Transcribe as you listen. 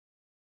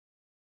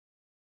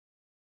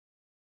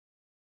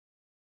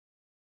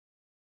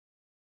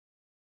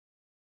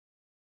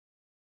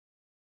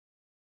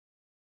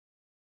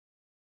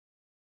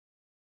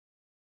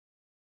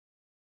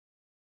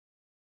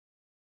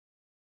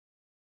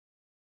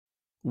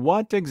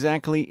What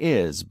exactly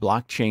is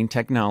blockchain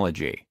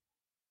technology?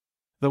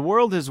 The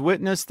world has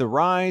witnessed the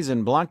rise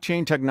in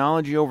blockchain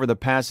technology over the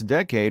past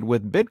decade,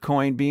 with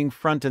Bitcoin being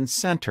front and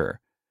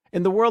center.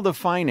 In the world of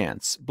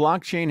finance,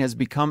 blockchain has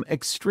become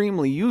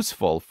extremely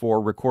useful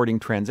for recording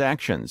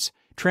transactions,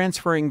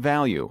 transferring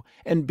value,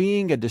 and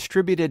being a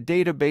distributed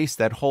database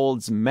that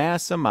holds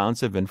mass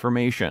amounts of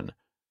information.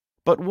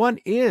 But what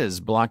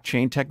is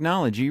blockchain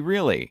technology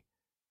really?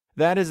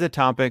 That is the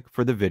topic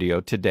for the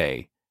video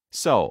today.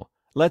 So,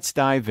 let's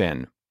dive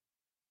in.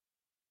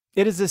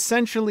 It is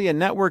essentially a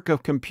network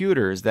of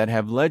computers that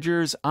have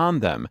ledgers on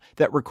them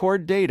that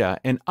record data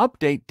and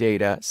update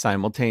data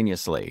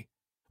simultaneously.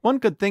 One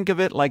could think of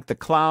it like the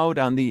cloud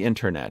on the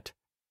internet.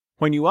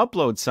 When you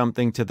upload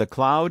something to the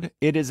cloud,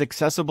 it is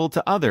accessible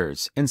to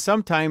others and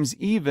sometimes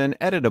even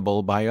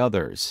editable by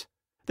others.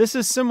 This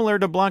is similar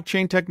to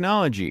blockchain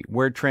technology,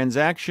 where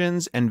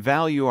transactions and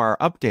value are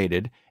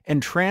updated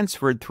and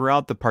transferred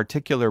throughout the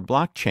particular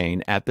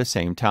blockchain at the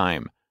same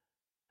time.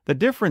 The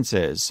difference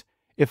is,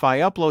 if I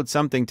upload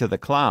something to the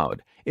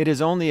cloud, it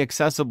is only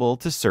accessible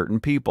to certain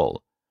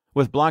people.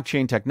 With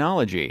blockchain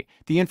technology,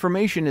 the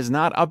information is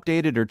not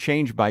updated or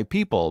changed by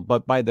people,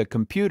 but by the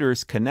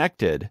computers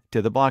connected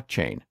to the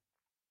blockchain.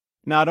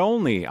 Not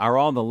only are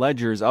all the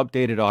ledgers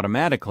updated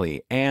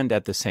automatically and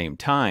at the same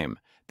time,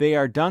 they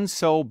are done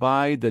so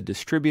by the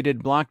distributed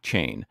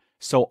blockchain,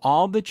 so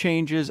all the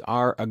changes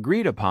are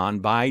agreed upon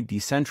by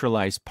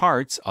decentralized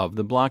parts of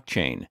the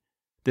blockchain.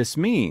 This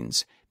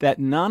means that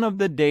none of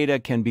the data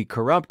can be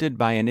corrupted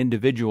by an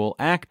individual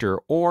actor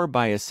or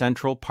by a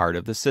central part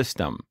of the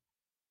system.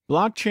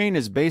 Blockchain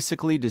is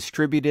basically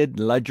distributed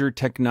ledger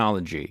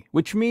technology,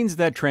 which means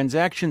that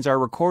transactions are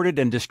recorded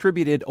and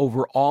distributed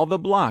over all the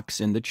blocks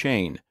in the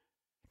chain.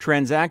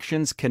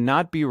 Transactions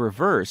cannot be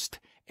reversed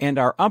and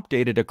are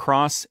updated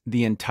across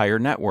the entire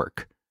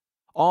network.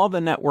 All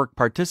the network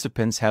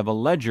participants have a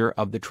ledger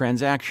of the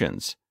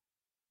transactions.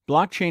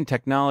 Blockchain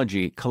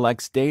technology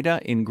collects data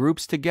in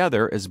groups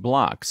together as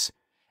blocks,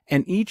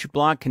 and each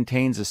block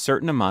contains a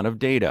certain amount of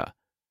data.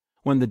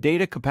 When the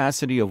data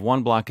capacity of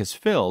one block is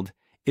filled,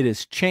 it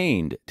is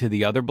chained to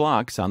the other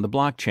blocks on the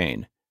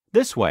blockchain.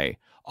 This way,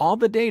 all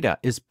the data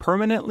is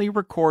permanently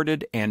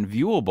recorded and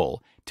viewable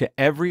to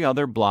every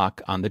other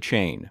block on the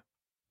chain.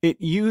 It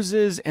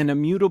uses an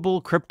immutable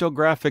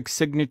cryptographic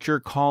signature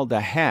called a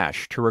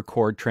hash to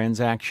record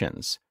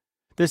transactions.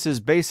 This is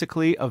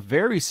basically a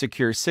very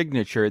secure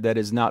signature that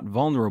is not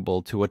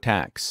vulnerable to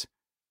attacks.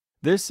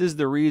 This is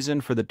the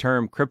reason for the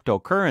term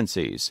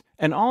cryptocurrencies,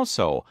 and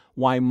also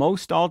why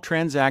most all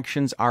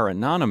transactions are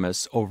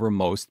anonymous over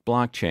most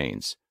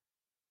blockchains.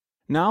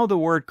 Now the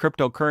word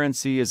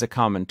cryptocurrency is a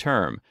common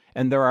term,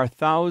 and there are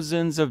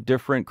thousands of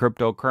different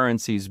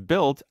cryptocurrencies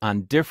built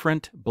on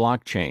different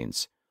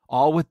blockchains,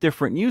 all with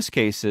different use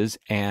cases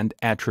and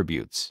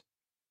attributes.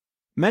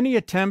 Many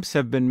attempts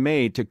have been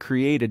made to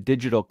create a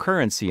digital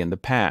currency in the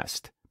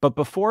past, but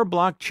before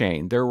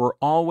blockchain there were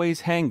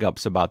always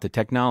hang-ups about the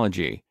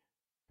technology.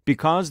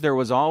 Because there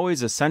was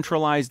always a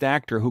centralized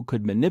actor who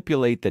could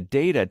manipulate the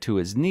data to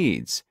his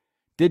needs,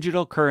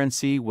 digital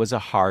currency was a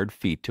hard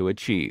feat to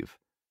achieve.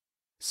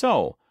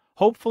 So,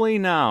 hopefully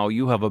now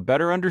you have a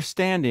better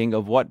understanding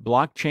of what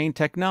blockchain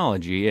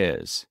technology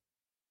is.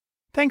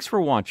 Thanks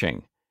for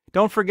watching.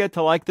 Don't forget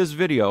to like this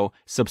video,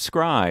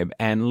 subscribe,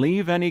 and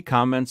leave any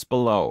comments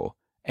below.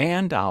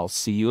 And I'll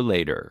see you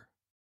later.